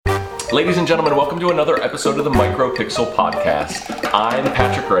Ladies and gentlemen, welcome to another episode of the MicroPixil podcast. I'm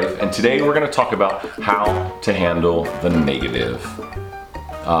Patrick Reif, and today we're going to talk about how to handle the negative,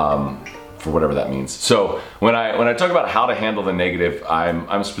 for whatever that means. So when I talk about how to handle the negative,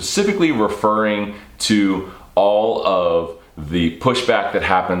 I'm specifically referring to all of the pushback that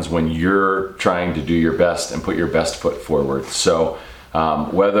happens when you're trying to do your best and put your best foot forward. So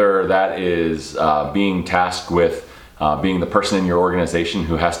whether that is being tasked with being the person in your organization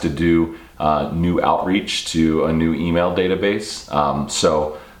who has to do new outreach to a new email database.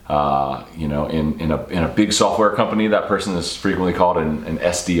 In a big software company, that person is frequently called an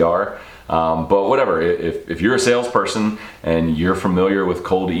SDR. But whatever, if you're a salesperson and you're familiar with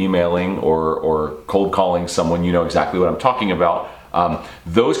cold emailing or cold calling someone, you know exactly what I'm talking about.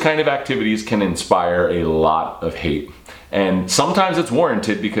 Those kind of activities can inspire a lot of hate. And sometimes it's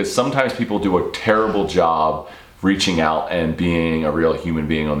warranted because sometimes people do a terrible job reaching out and being a real human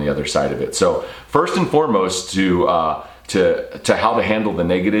being on the other side of it. So first and foremost, to how to handle the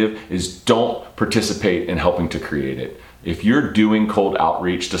negative is don't participate in helping to create it. If you're doing cold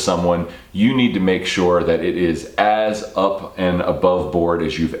outreach to someone, you need to make sure that it is as up and above board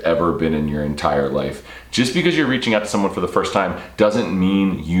as you've ever been in your entire life. Just because you're reaching out to someone for the first time doesn't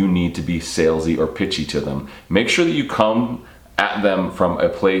mean you need to be salesy or pitchy to them. Make sure that you come at them from a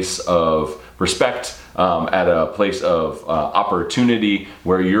place of respect, at a place of opportunity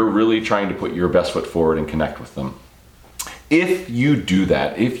where you're really trying to put your best foot forward and connect with them. If you do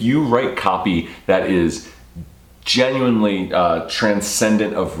that, if you write copy that is genuinely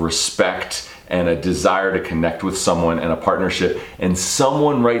transcendent of respect and a desire to connect with someone and a partnership, and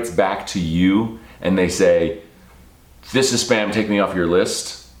someone writes back to you and they say, "This is spam, take me off your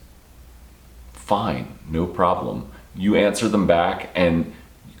list," fine, no problem. You answer them back and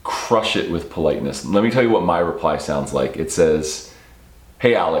crush it with politeness. Let me tell you what my reply sounds like. It says,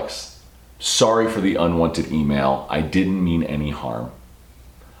 "Hey Alex, sorry for the unwanted email. I didn't mean any harm.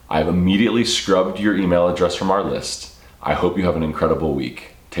 I've immediately scrubbed your email address from our list. I hope you have an incredible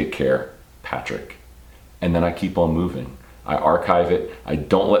week. Take care, Patrick." And then I keep on moving. I archive it. I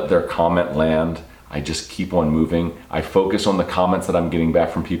don't let their comment land. I just keep on moving. I focus on the comments that I'm getting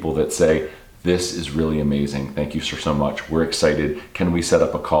back from people that say, "This is really amazing. Thank you so much. We're excited. Can we set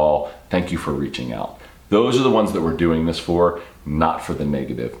up a call? Thank you for reaching out." Those are the ones that we're doing this for, not for the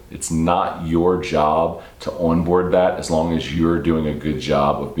negative. It's not your job to onboard that as long as you're doing a good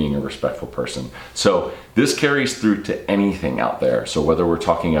job of being a respectful person. So this carries through to anything out there. So whether we're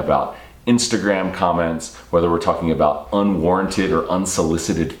talking about Instagram comments, whether we're talking about unwarranted or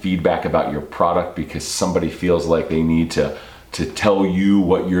unsolicited feedback about your product because somebody feels like they need to tell you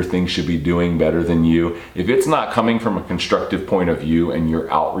what your thing should be doing better than you. If it's not coming from a constructive point of view and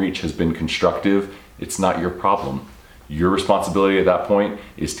your outreach has been constructive, it's not your problem. Your responsibility at that point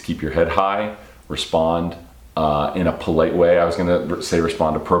is to keep your head high, respond in a polite way. I was gonna say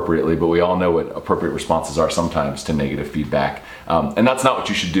respond appropriately, but we all know what appropriate responses are sometimes to negative feedback. And that's not what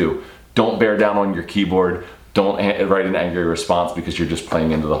you should do. Don't bear down on your keyboard. Don't write an angry response because you're just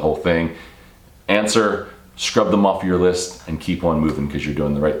playing into the whole thing. Answer, scrub them off your list, and keep on moving because you're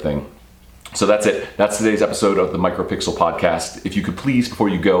doing the right thing. So that's it. That's today's episode of the MicroPixil podcast. If you could please, before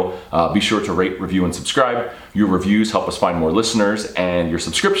you go, be sure to rate, review, and subscribe. Your reviews help us find more listeners, and your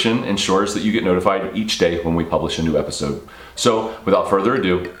subscription ensures that you get notified each day when we publish a new episode. So without further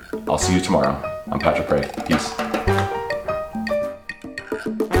ado, I'll see you tomorrow. I'm Patrick Ray. Peace.